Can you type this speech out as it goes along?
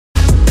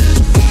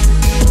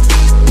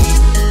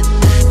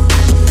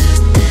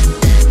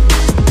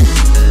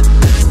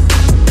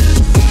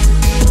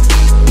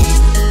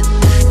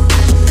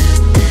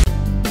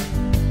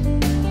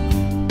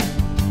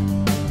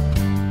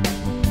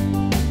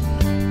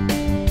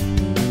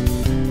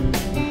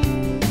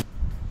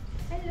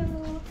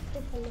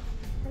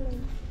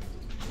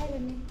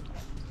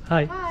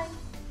Hi.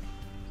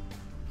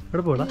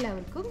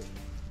 എല്ലാവർക്കും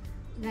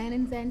nine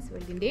and science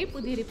വേൾഡിൻ്റെ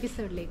പുതിയൊരു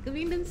എപ്പിസോഡിലേക്ക്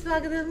വീണ്ടും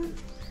സ്വാഗതം.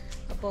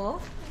 അപ്പോൾ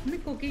ഇന്ന്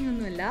കുക്കിംഗ്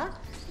ഒന്നുമല്ല,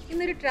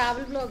 ഇന്നൊരു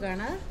ട്രാവൽ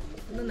വ്ലോഗാണ്.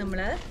 ഇന്ന് നമ്മൾ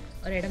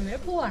ഒരിടം വരെ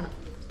പോവാണ്.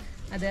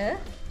 അത്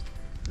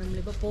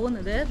നമ്മളിപ്പോൾ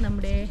പോകുന്നത്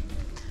നമ്മുടെ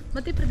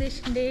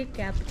മധ്യപ്രദേശിൻ്റെ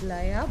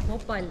ക്യാപിറ്റലായ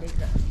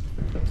ഭോപ്പാലിലേക്ക്.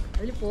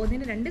 അതിൽ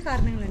പോകുന്നതിന് രണ്ട്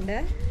കാരണങ്ങളുണ്ട്.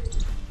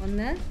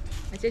 ഒന്ന്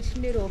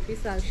അച്ഛൻ്റെ ഒരു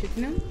ഓഫീസ്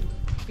ആവശ്യത്തിനും,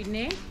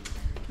 പിന്നെ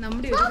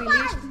നമ്മുടെ ഒരു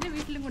റിലേഷൻ്റെ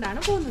വീട്ടിലും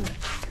കൂടാണ് പോകുന്നത്.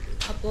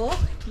 അപ്പോൾ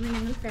ഇന്ന്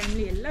ഞങ്ങൾ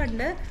ഫാമിലി എല്ലാം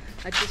ഉണ്ട്.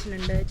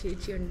 അച്ഛനുണ്ട്,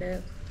 ചേച്ചിയുണ്ട്,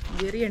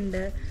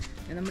 ജെറിയുണ്ട്,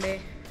 നമ്മുടെ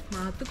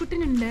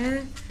മാത്തുക്കുട്ടനുണ്ട്,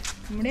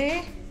 നമ്മുടെ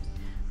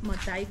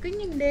മത്തായി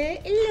കുഞ്ഞുണ്ട്,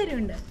 എല്ലാവരും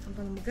ഉണ്ട്.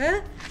 അപ്പോൾ നമുക്ക്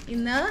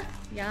ഇന്ന്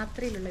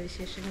യാത്രയിലുള്ള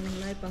വിശേഷങ്ങൾ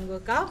നിങ്ങളായി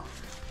പങ്കുവെക്കാം.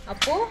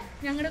 അപ്പോൾ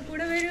ഞങ്ങളുടെ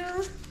കൂടെ വരൂ,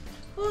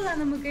 പോകാം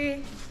നമുക്ക്.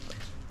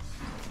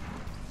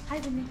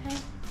 ഹായ് പിന്നെ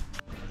ഹായ്.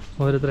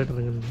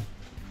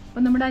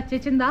 അപ്പോൾ നമ്മുടെ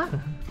അച്ഛനെന്താ,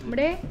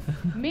 നമ്മുടെ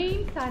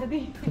മെയിൻ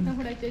സാരഥി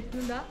നമ്മുടെ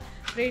അച്ഛനെന്താ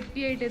റെഡി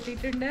ആയിട്ട്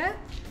എത്തിയിട്ടുണ്ട്.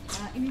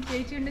 ഇനി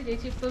ചേച്ചിയുണ്ട്,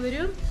 ചേച്ചി ഇപ്പോൾ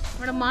വരും.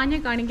 നമ്മുടെ മാഞ്ഞ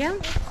കാണിക്കാം.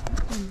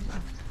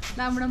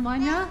 നമ്മുടെ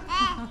മാഞ്ഞ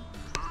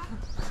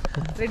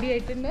റെഡി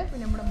ആയിട്ടുണ്ട്.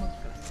 പിന്നെ നമ്മുടെ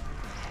മക്കൾ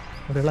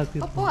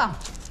പോവാം.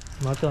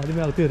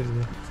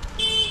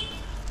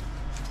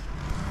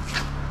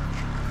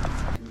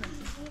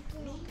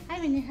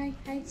 ഹായ് പിന്നെ ഹായ്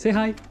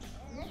ഹായ്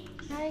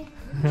ഹായ്.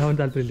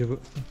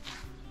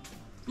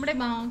 നമ്മുടെ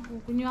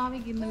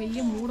കുഞ്ഞുവാവിക്ക് ഇന്ന്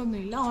വലിയ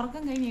മൂടൊന്നുമില്ല.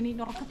 ഉറക്കം കഴിഞ്ഞ്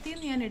എനിക്ക് ഉറക്കത്തിൽ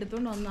നിന്ന് ഞാൻ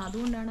എടുത്തുകൊണ്ട് വന്നു.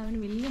 അതുകൊണ്ടാണ് അവന്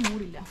വലിയ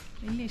മൂടില്ല,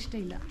 വലിയ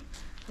ഇഷ്ടമില്ല.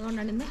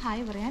 അതുകൊണ്ടാണ് ഇന്ന്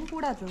ഹായ് പറയാൻ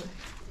കൂടാത്തത്.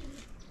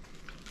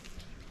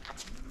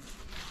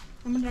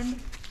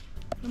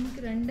 നമുക്ക്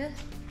രണ്ട്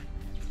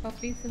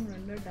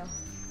പപ്പീസുകളുണ്ട് കേട്ടോ.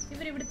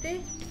 ഇവരിവിടുത്തെ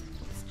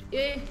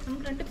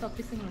നമുക്ക് രണ്ട്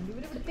പപ്പീസുകളുണ്ട്.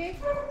 ഇവരിവിടുത്തെ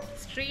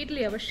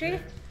സ്ട്രീറ്റിലെയാണ്, പക്ഷേ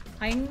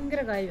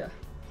ഭയങ്കര കാര്യമാണ്.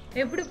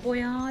 എവിടെ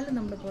പോയാലും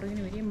നമ്മുടെ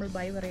പുറകിന് വരും, നമ്മൾ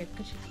ബൈ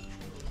പറയുകയൊക്കെ ചെയ്യും.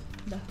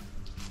 എന്താ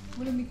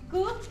ഇവിടെ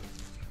നിൽക്കൂ.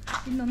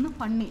 ഇന്നൊന്ന്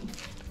ഫണ്ണി.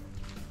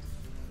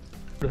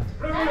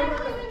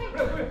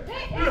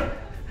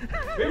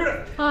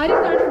 ആരും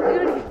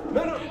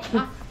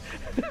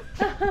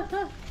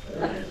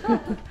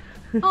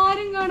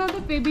കാണാത്ത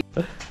ബേബി,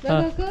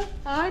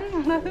 ആരും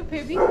കാണാത്ത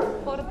ബേബി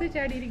പുറത്ത്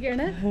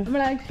ചാടിയിരിക്കുകയാണ്.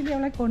 നമ്മൾ ആക്ച്വലി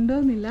അവളെ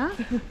കൊണ്ടുപോകുന്നില്ല.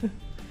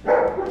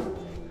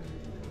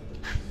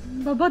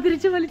 ബബ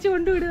തിരിച്ച് വലിച്ചു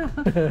കൊണ്ടുവിടുക.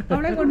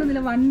 അവളെ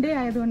കൊണ്ടുവന്നില്ല, വൺ ഡേ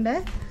ആയതുകൊണ്ട്.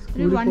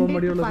 ഒരു വൺ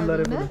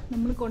ഡേ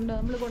നമ്മൾ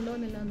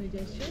കൊണ്ടുപോകുന്നില്ല എന്ന്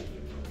വിചാരിച്ചു.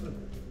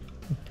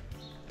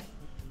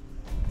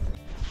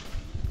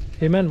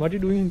 Hey man, what are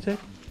you doing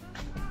inside?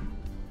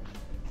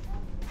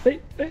 Hey,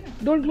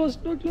 don't close.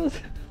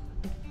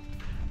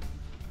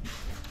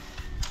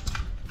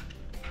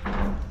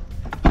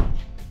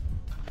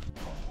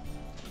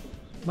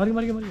 Mari.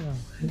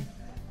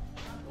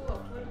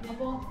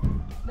 അപ്പോ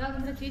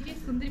നമ്മുടെ ചേച്ചി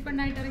സുന്ദരി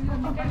പെണ്ണായിട്ട് ഇറങ്ങി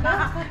വന്നിട്ടുണ്ട്.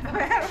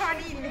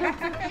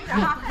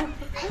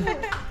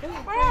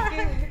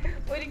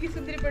 ഒരിക്കൽ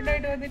സുന്ദരി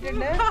പെണ്ണായിട്ട്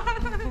വന്നിട്ടുണ്ട്.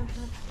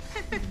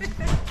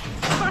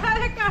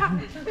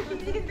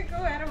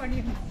 വേറെ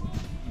പണിയുണ്ട്.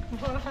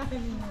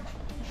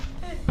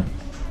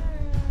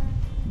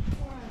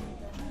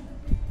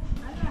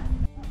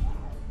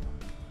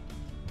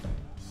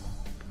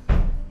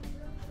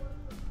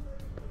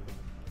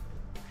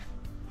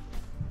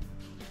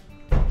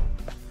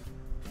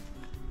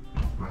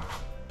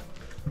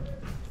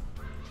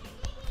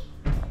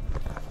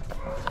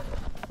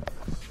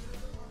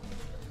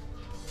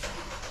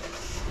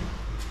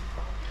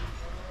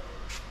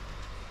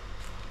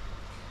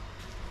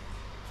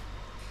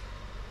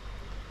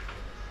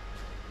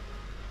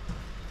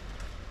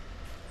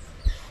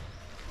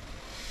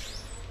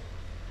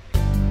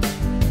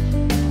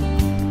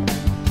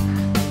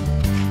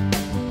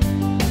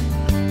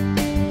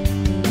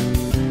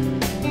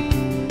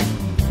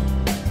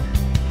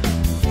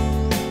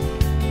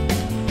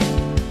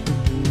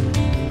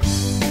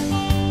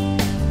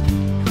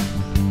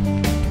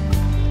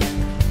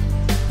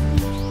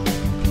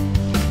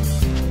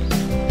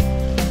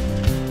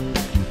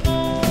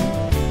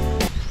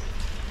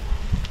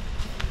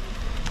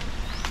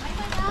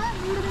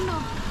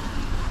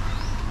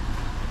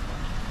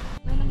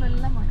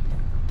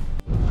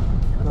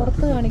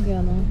 പുറത്ത്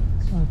കാണിക്കാന്നോ?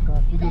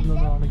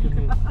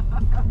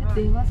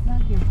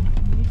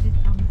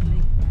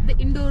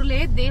 ഇൻഡോറിലെ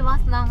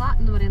ദേവാസ്നാഗ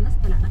എന്ന് പറയുന്ന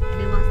സ്ഥലമാണ്.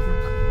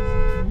 ദേവാസ്നാഗ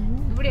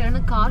ഇവിടെയാണ്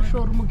കാർ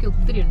ഷോറൂമൊക്കെ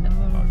ഒത്തിരി ഉണ്ട്.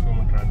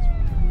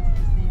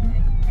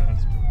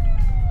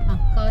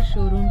 കാർ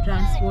ഷോറൂം,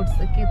 ട്രാൻസ്പോർട്ട്സ്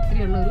ഒക്കെ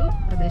ഒത്തിരിയുള്ള ഒരു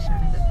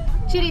പ്രദേശമാണിത്.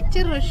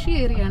 ഇച്ചിരി റഷ്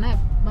ഏരിയയാണ്.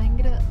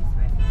 ഭയങ്കര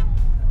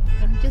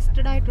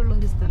കൺജസ്റ്റഡ് ആയിട്ടുള്ള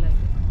ഒരു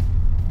സ്ഥലമായിട്ട്.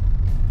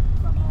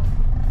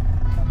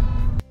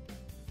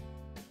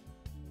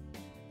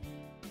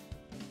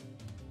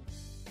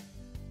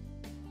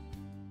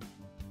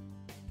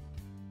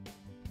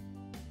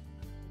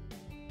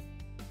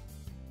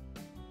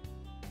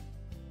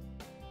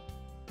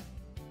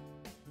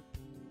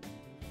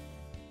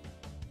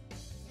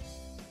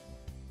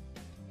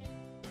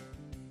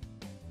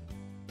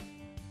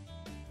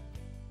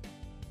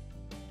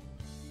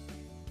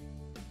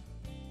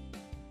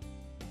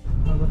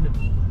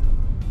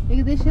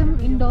 ഏകദേശം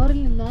ഇൻഡോറിൽ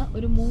നിന്ന്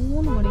ഒരു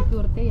 3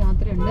 മണിക്കൂറത്തെ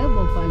യാത്രയുണ്ട്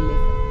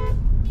ഭോപ്പാലിലേക്ക്.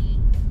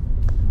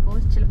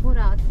 ചിലപ്പോൾ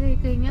രാത്രി ആയി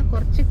കഴിഞ്ഞാൽ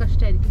കുറച്ച്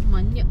കഷ്ടമായിരിക്കും.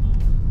 മഞ്ഞ്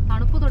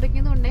തണുപ്പ്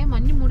തുടങ്ങിയതുകൊണ്ടേ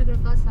മഞ്ഞ് മൂടി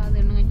കിടക്കാൻ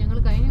സാധ്യതയുണ്ട്. ഞങ്ങൾ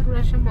കഴിഞ്ഞ ഒരു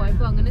പ്രാവശ്യം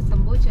പോയപ്പോൾ അങ്ങനെ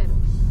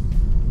സംഭവിച്ചായിരുന്നു.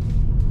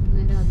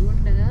 അന്നേരം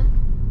അതുകൊണ്ട്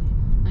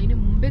അതിന്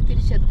മുമ്പേ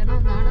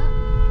തിരിച്ചെത്തണമെന്നാണ്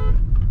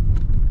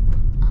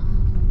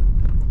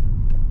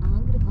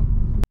ആഗ്രഹം.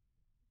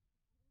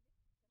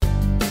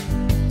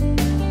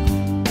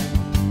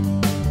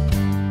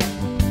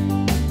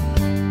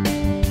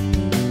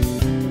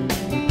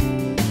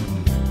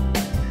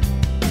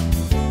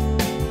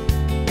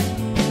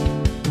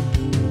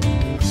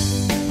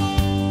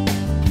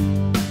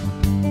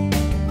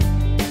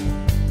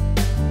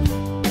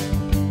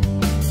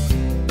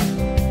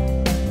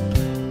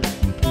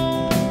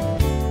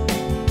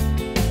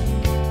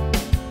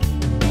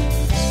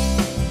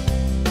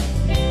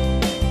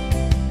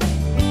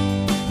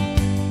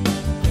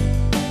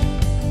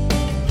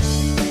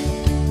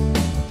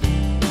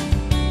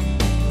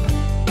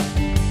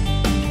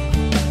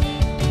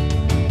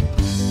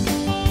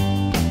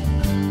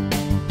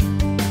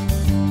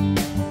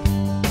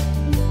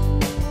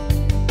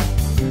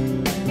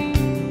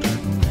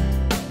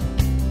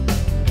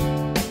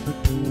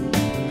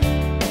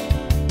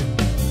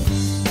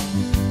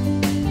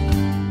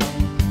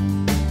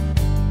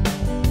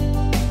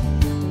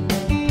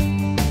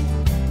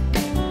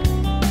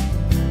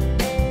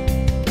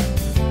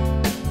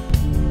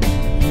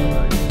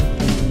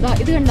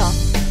 ഇത് കണ്ടോ,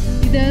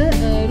 ഇത്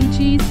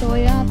രുചി,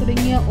 സോയ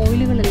തുടങ്ങിയ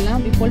ഓയിലുകളെല്ലാം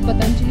ഇപ്പോൾ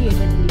പതഞ്ജലി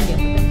ഏറ്റെടുത്തിരിക്കുക.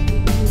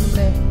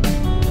 നമ്മുടെ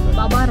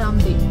ബാബാ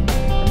രാംദേവ്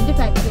അതിന്റെ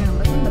ഫാക്ടറിയാണ്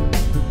നമ്മുടെ കണ്ടത്.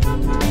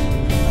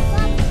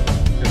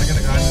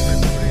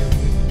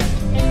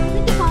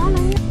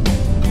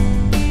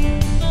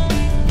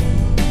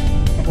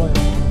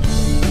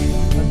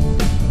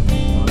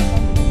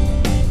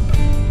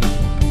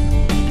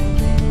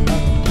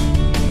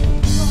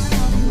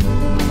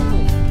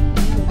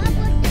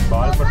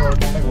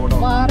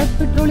 ഭാരത്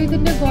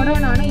പെട്രോളിയത്തിന്റെ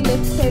ഗോഡൌണാണ് ഈ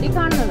ലെഫ്റ്റ് സൈഡിൽ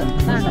കാണുന്നത്.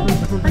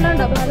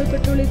 കണ്ടോ ഭാരത്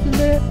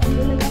പെട്രോളിയത്തിന്റെ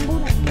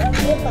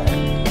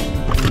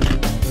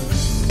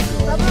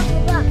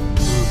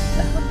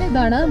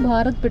ഇതാണ്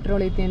Bharat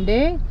പെട്രോളിയത്തിന്റെ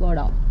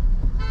godown.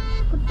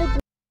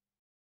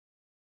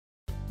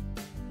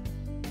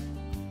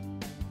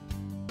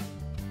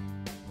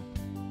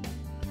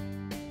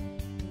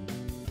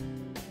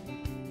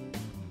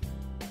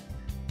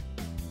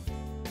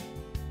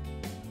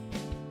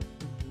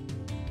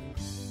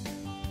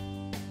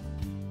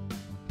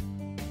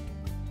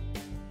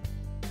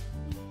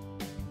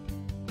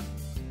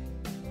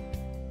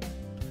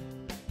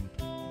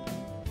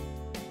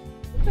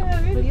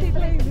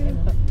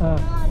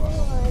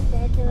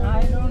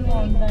 I don't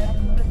want that.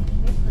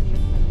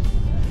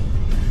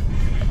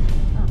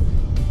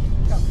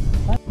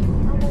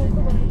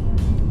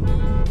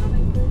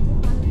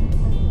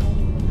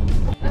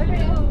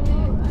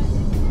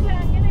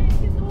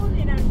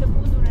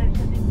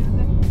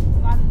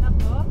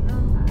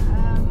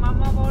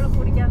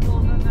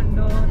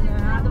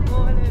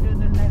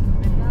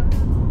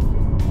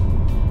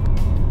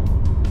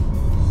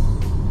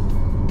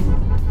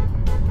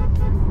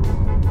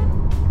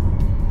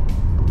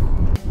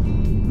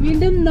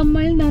 വീണ്ടും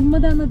നമ്മൾ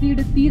നർമ്മദ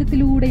നദിയുടെ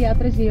തീരത്തിലൂടെ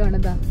യാത്ര ചെയ്യുകയാണ്.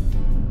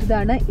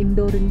 ഇതാണ്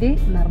ഇൻഡോറിന്റെ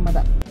നർമ്മദ.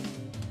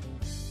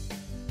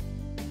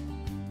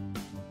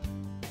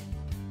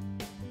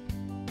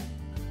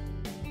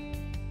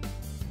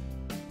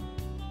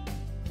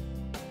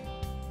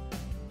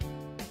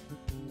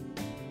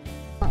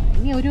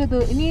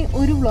 ഇനി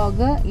ഒരു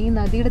വ്ളോഗ് ഈ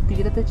നദിയുടെ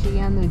തീരത്ത്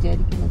ചെയ്യാന്ന്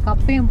വിചാരിക്കുന്നു.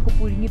 കപ്പയും നമുക്ക്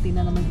പുഴുങ്ങി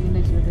തിന്നാം നമ്മൾ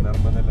ഇതിന്റെ ജീവിതത്തിൽ.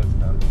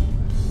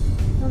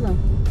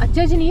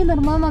 അച്ചാച്ചൻ ഈ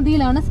നർമ്മദ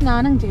നദിയിലാണ്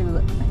സ്നാനം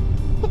ചെയ്തത്.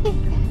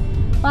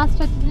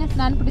 ഫാസ്റ്റ് അച്ഛനെ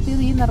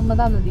സ്നാനപ്പെടുത്തിയത് ഈ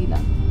നർമ്മദ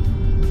നദിയിലാണ്.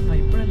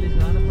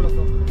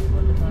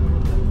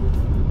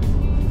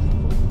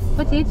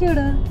 അപ്പൊ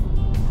ചേച്ചിയോട്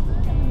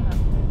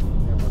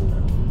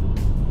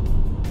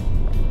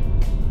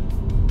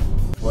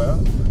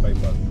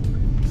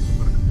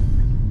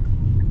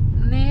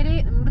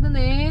ഇവിടുന്ന്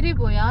നേരെ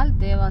പോയാൽ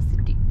ദേവാ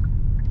സിറ്റി,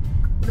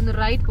 ഇവിടുന്ന്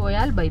റൈറ്റ്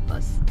പോയാൽ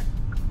ബൈപ്പാസ്.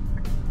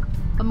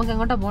 നമുക്ക്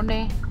എങ്ങോട്ടാ പോണ്ടേ?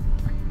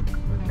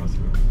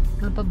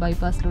 നമ്മളിപ്പോ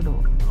ബൈപ്പാസിലോട്ട്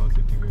പോകും.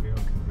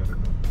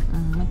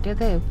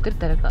 മറ്റേത് ഒത്തിരി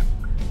തിരക്കാണ്.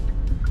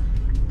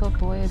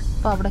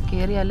 ഇപ്പോൾ അവിടെ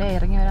കയറിയാലേ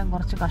ഇറങ്ങി വരാൻ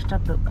കുറച്ച്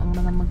കഷ്ടപ്പെടും.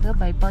 അതുകൊണ്ട് നമുക്ക്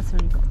ബൈപ്പാസ്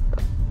വഴിക്കാം.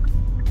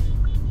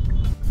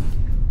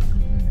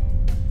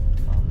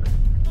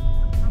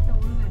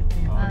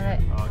 അതെ,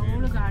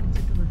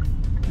 കാണിച്ചിട്ട്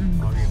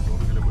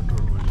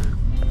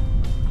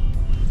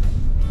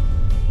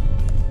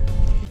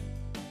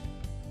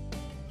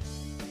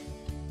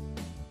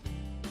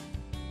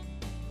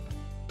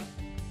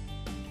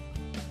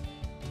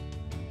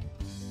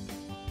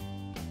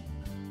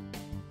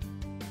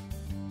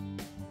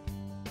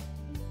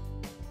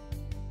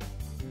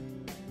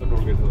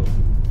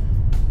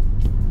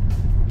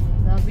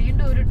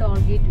വീണ്ടും ഒരു ടോൾ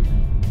ഗേറ്റ്.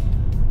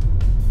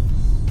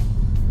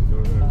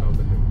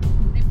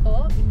 ഇതിപ്പോ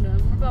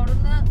നമ്മളിപ്പോ അവിടെ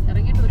നിന്ന്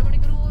ഇറങ്ങിയിട്ട് 1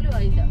 മണിക്കൂർ പോലും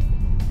ആയില്ല.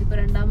 ഇതിപ്പോ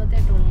രണ്ടാമത്തെ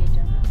ടോൾ ഗേറ്റ്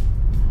ആണ്.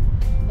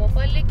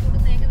 ഭോപ്പാലിലേക്ക്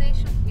ഇവിടുന്ന്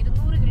ഏകദേശം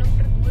 200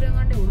 കിലോമീറ്റർ ദൂരം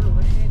കണ്ടേ ഉള്ളൂ.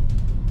 പക്ഷേ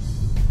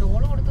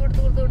ടോൾ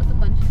കൊടുത്ത്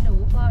മനുഷ്യന്റെ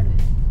ഊപ്പാട്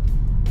വരും.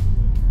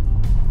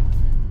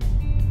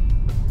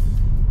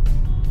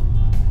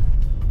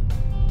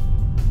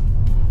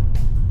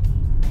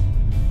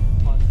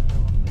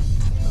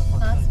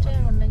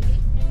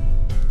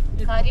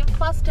 കാര്യം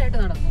ഫാസ്റ്റ് ആയിട്ട്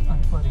നടക്കും.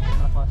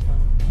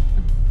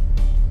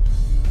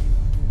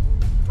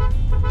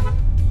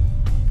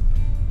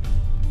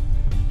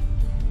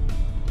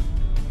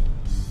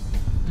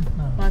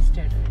 ഫാസ്റ്റ്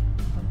ആയിട്ട്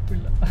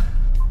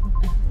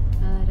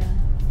ആരാ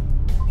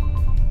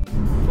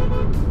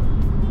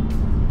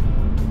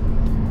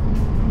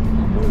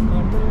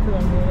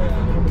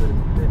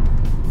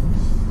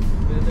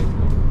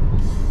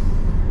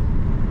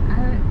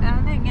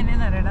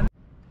അതെങ്ങനെയാന്ന് അറിയണം.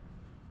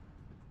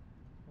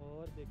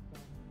 और देखता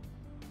हूँ.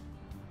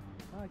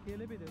 हाँ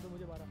अकेले भी दे दो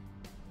मुझे 12.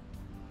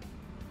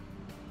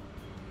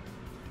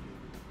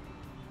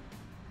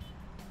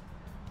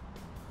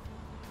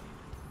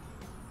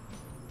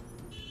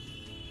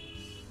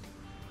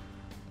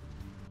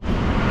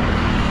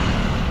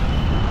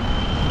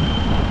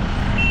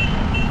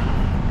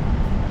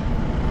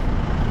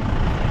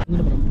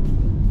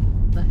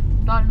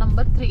 ടോൾ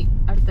നമ്പർ 3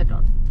 അടുത്ത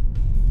ടോൾ.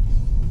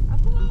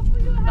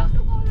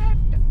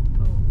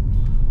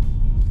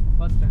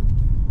 First time.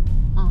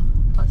 ആ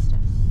first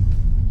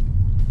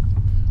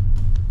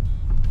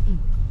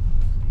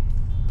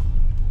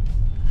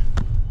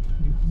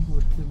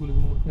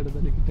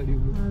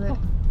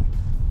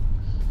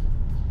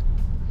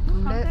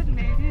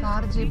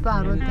car jeep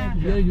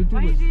 68.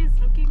 Why she is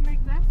looking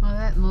like that?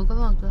 അതെ നോക്ക്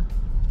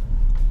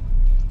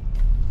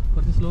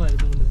കുറച്ച് സ്ലോ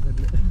ആയിരുന്നു.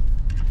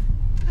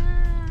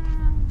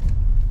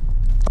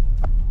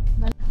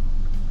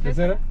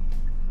 कैसे है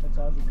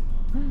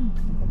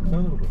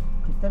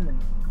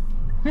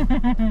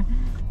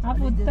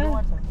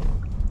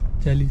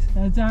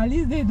 40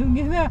 दे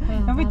दूंगी ना.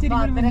 अभी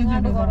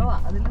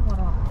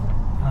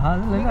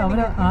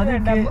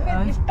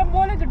ഇഷ്ടം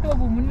പോലെ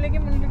കിട്ടുമോ? മുന്നിലേക്ക്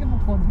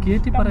പൊക്കോ.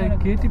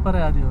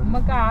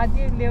 നമുക്ക്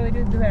ആദ്യം ഇല്ലേ ഒരു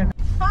ഇത് വേണം.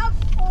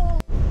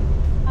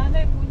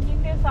 അതെ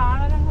കുഞ്ഞിന്റെ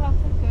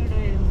സാധനങ്ങളൊക്കെ കേട്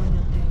വരും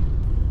മുന്നത്തെ.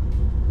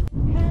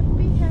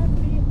 Happy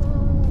happy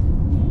home,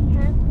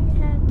 happy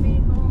happy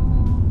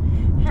home,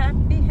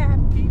 happy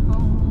happy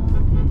home,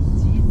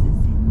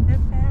 Jesus in the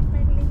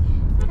family,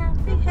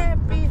 happy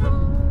happy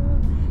home,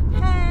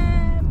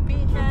 happy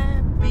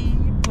happy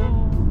home.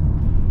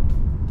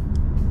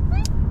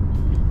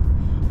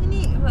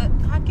 ഇനി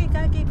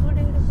കാക്കി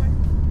കൂടെ എടുക്കണം.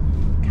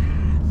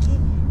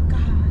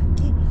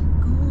 കാക്കി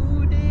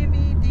കൂടെ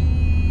വിടി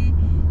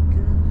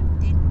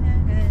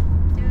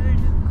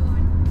കൂട്ടിനകത്തൊരു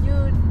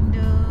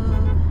കുഞ്ഞുണ്ടോ,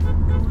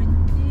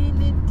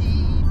 കുഞ്ഞിന്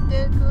തീറ്റ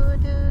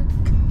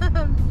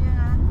കൊടുക്കാം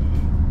ഞാൻ,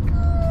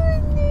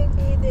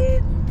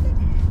 കുഞ്ഞിക്കിതെന്ന്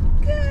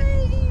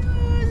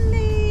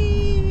കൈയൊള്ളി.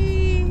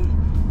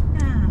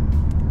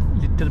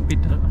 Little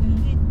Peter.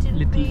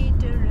 Little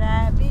Peter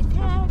Rabbit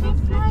had a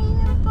fly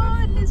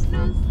upon his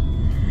nose.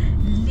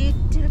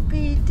 Little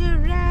Peter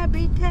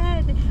Rabbit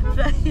had a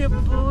fly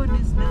upon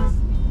his nose.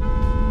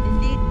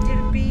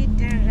 Little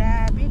Peter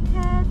Rabbit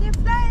had a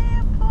fly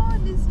upon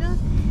his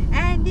nose,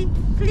 and he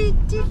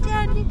flitted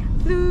and he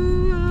flew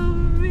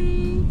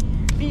away.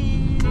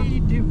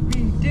 Peter,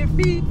 Peter,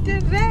 Peter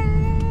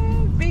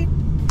Rabbit.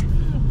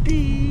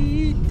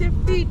 Peter,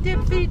 Peter,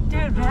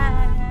 Peter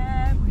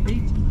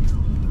Rabbit.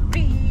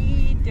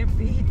 Peter,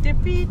 Peter,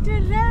 Peter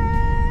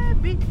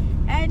Rabbit,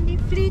 and he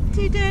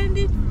flitted and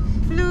he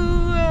flew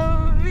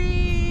away.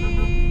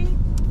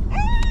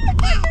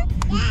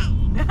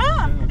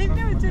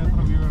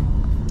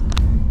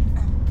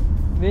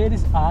 Where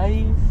is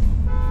eyes?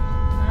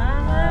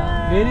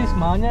 Where is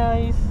Manya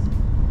eyes?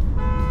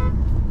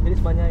 Where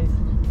is Manya eyes?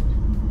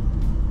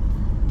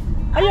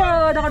 Ayo,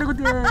 dah kau ikut.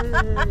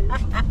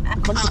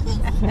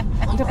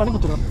 Ini kau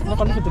ikut.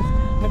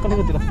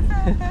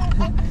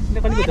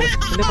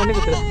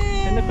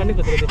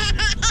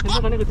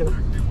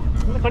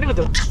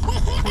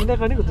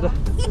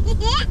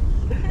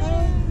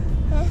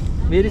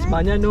 Where is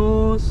Manya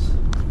nose?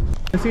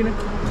 Sini.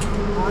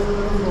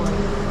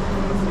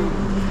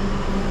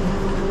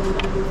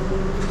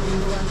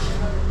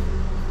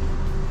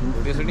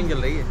 Video shooting चल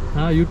रही है.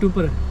 हाँ YouTube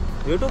पर है.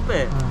 YouTube पे.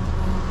 हाँ.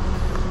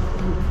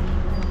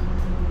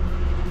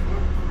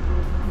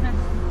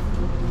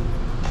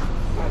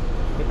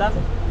 कितना?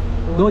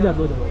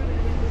 2000.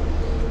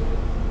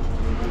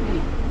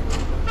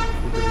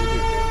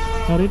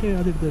 अरे ते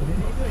आधे इधर है.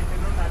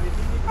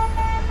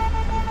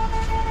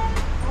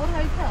 और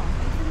ऐसा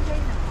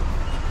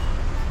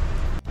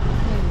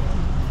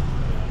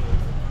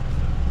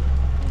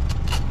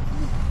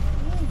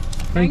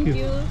Thank you.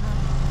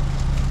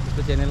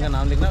 तो चैनल का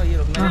नाम लिखना, ये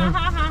रुकना है.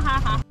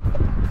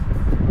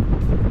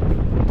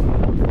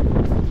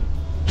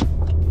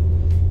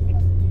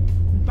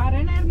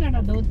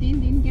 പറയണായിരുന്നോ 2-3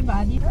 दिन के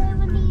बाद ही.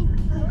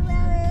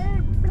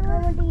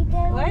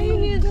 Why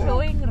he is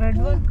showing red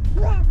one?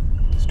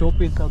 Stop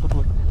it out of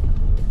work.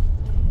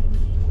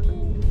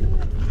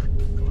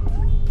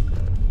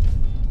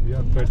 We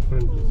are pet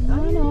friendly.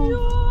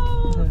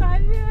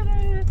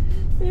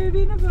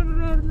 ബേബീനെ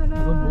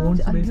കൊണ്ടുവരായിരുന്നല്ലോ.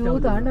 അയ്യോ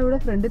താണ്ട് അവിടെ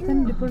ഫ്രണ്ടിൽ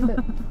തന്നെ ഇരിപ്പുണ്ട്.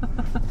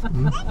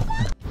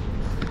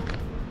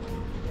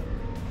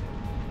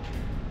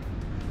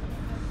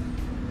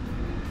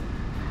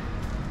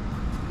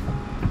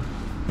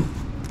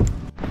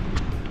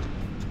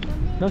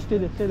 Now stay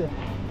there.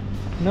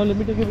 Now let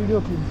me take a video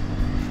of you.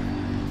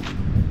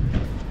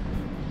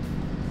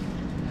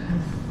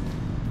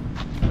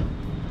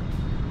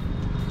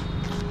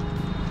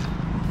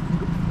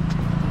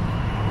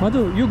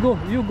 Mathu, you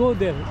go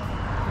there.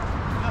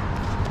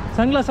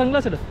 Sunglass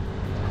it.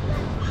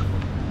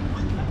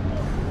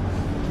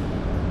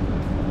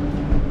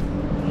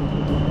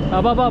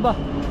 Ba.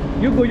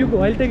 You go.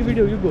 I'll take a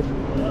video. You go.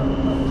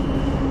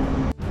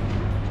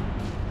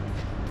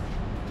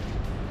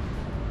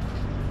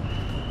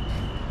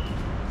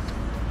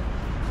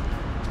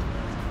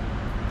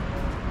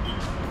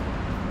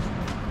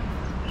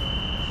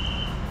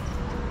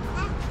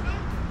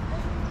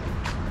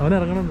 അവൻ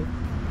ഇറങ്ങണമെന്ന്.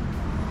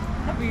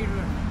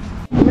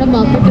 നമ്മുടെ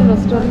market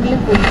റെസ്റ്റോറൻറ്റിലെ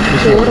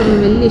ചോറൊന്നും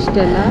വലിയ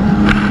ഇഷ്ടമല്ല,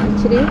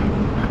 ഇച്ചിരി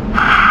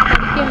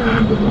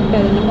കഴിക്കാനൊന്നും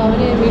ബുദ്ധിമുട്ടായിരുന്നു. അപ്പോൾ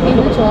അവന് വീട്ടിൽ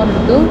നിന്ന്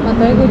ചോറെടുത്തു.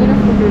 മത്തായി കുഞ്ഞിനെ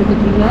ഫുഡ്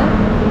എടുത്തിട്ടില്ല.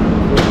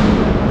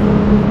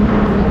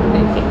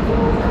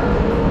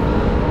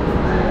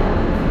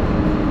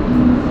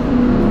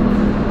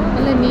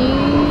 നല്ല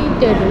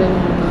നീറ്റായിട്ടുള്ളൊരു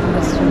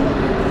റെസ്റ്റോറൻറ്റ്.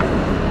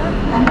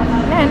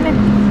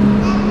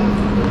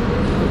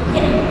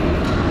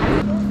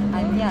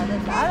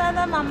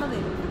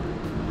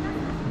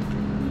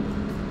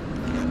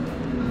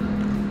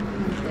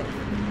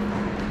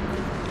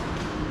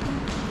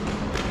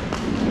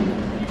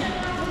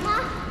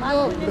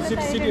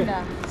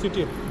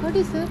 What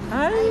is it?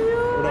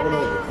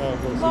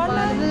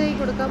 വലത് കൈ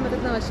കൊടുക്കാൻ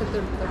പറ്റുന്ന വശത്ത്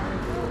എടുത്തു.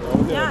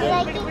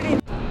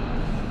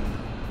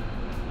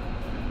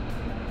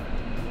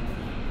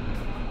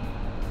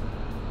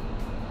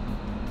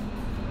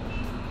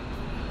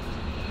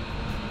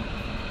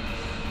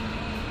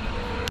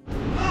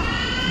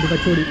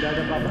 കച്ചോടി.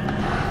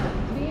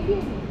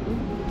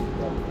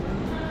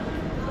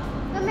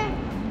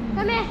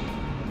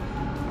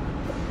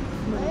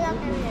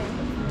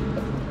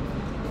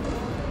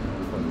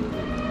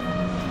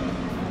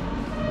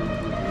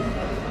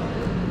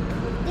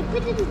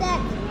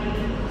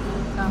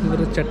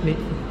 ഇവരുടെ ചട്നി.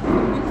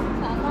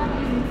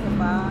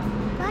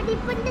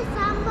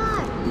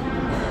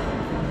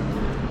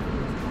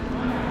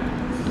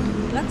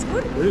 That's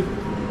good.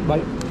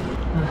 Bye.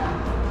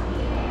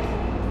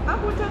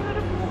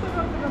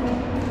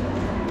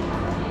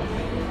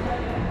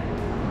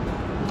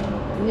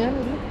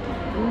 ഞാനൊരു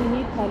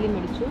മിനി थाली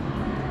മേടിച്ചു.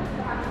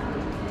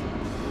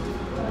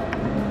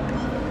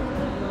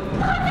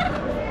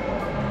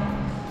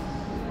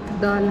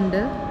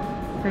 ദാലുണ്ട്,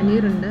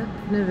 പനീറുണ്ട്,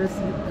 പിന്നെ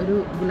ഒരു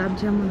ഗുലാബ്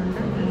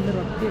ജാമുനുണ്ട്, 2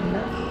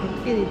 റൊട്ടിയുണ്ട്.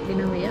 റൊട്ടി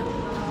തിന്നാൻ വയ്യ.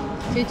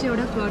 ചേച്ചി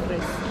ഇവിടെ കേർഡ്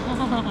റൈസ്.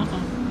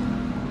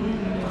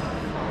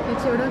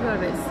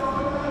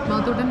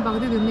 മാത്തൂട്ടൻ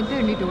പകുതി തിന്നിട്ട്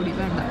വേണ്ടിയിട്ട് ഓടി.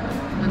 വേണ്ട,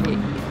 മതി.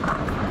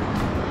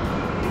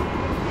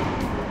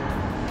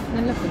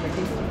 നല്ല ഫുഡ്,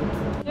 ടേസ്റ്റ്.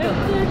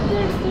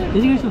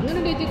 ഇങ്ങനെ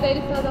ചേച്ചി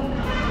തൈര് സാദം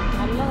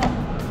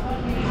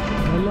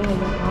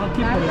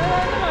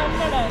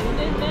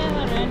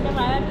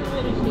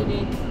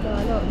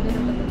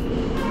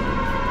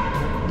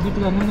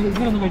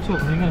ഇങ്ങനെ കഴിച്ചു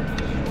നോക്കണം. ഇങ്ങനെ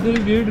ഇതൊരു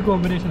വീട്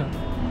കോമ്പിനേഷനാണ്.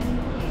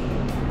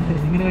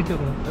 ഇങ്ങനെ കഴിച്ചു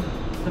നോക്കണം.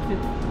 സത്യം.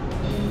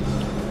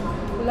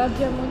 ഗുലാബ്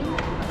ജാമുനും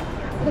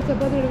ഇവിടെ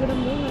ചപ്പാത്തി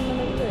എടുക്കണമെങ്കിൽ നല്ല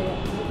നല്ല കഴിയാം.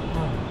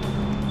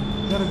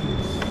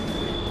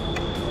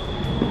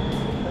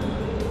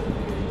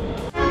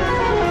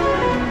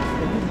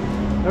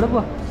 എവിടെ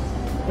പോവാ?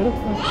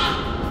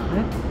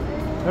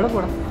 എവിടെ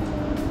പോടാ?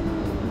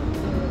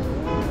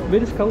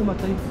 Where is cow,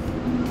 Mathai?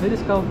 Where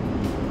is cow?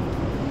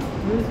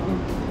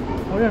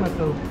 അവിടെയാണ്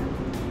cow.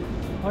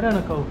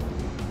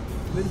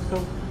 Where is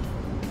cow?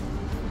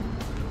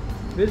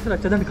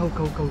 അച്ഛൻ cow.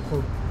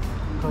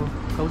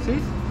 Cow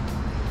says?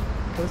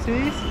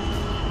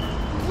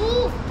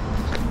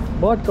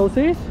 What cow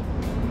says?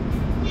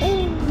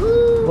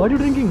 What are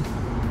you drinking?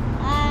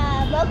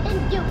 Mountain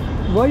Dew.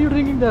 Why are you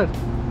drinking that?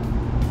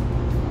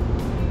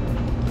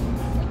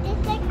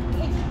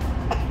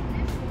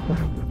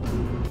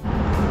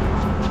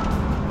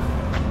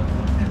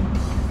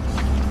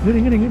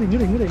 ഇങ്ങോട്ടാ.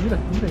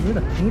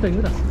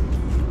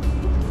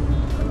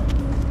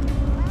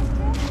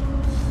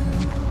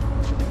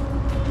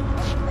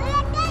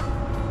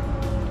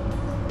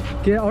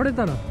 അവിടെ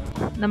എത്താണോ?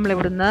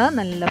 നമ്മളിവിടുന്ന്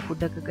നല്ല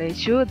ഫുഡൊക്കെ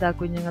കഴിച്ചു. ഇതാ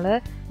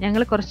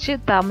ഞങ്ങൾ കുറച്ച്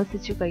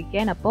താമസിച്ചു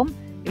കഴിക്കാൻ. അപ്പം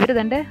ഇവർ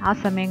തന്നെ ആ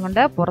സമയം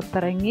കൊണ്ട്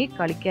പുറത്തിറങ്ങി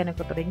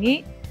കളിക്കാനൊക്കെ തുടങ്ങി.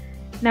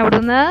 പിന്നെ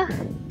അവിടുന്ന്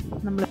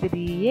നമ്മൾ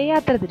പെരിയ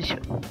യാത്ര തിരിച്ചു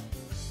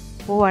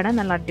പോവാണ്.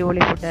 നല്ല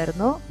അടിപൊളി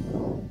ഫുഡായിരുന്നു.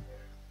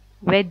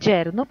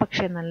 വെജായിരുന്നു,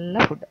 പക്ഷേ നല്ല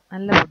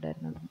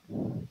ഫുഡായിരുന്നു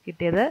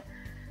കിട്ടിയത്.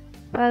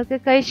 അപ്പോൾ അതൊക്കെ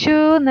കഴിച്ചു,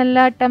 നല്ല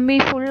ടമ്മി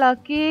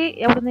ഫുള്ളാക്കി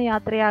അവിടുന്ന്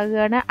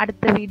യാത്രയാകുകയാണ്.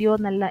 അടുത്ത വീഡിയോ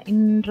നല്ല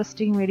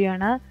ഇൻട്രസ്റ്റിംഗ് വീഡിയോ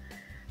ആണ്.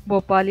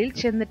 ഭോപ്പാലിൽ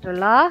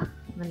ചെന്നിട്ടുള്ള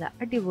നല്ല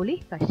അടിപൊളി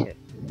കാഴ്ച.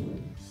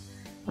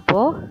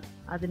 അപ്പോൾ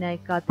അതിനായി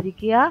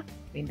കാത്തിരിക്കുക.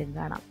 വീണ്ടും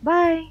കാണാം.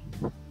 ബൈ.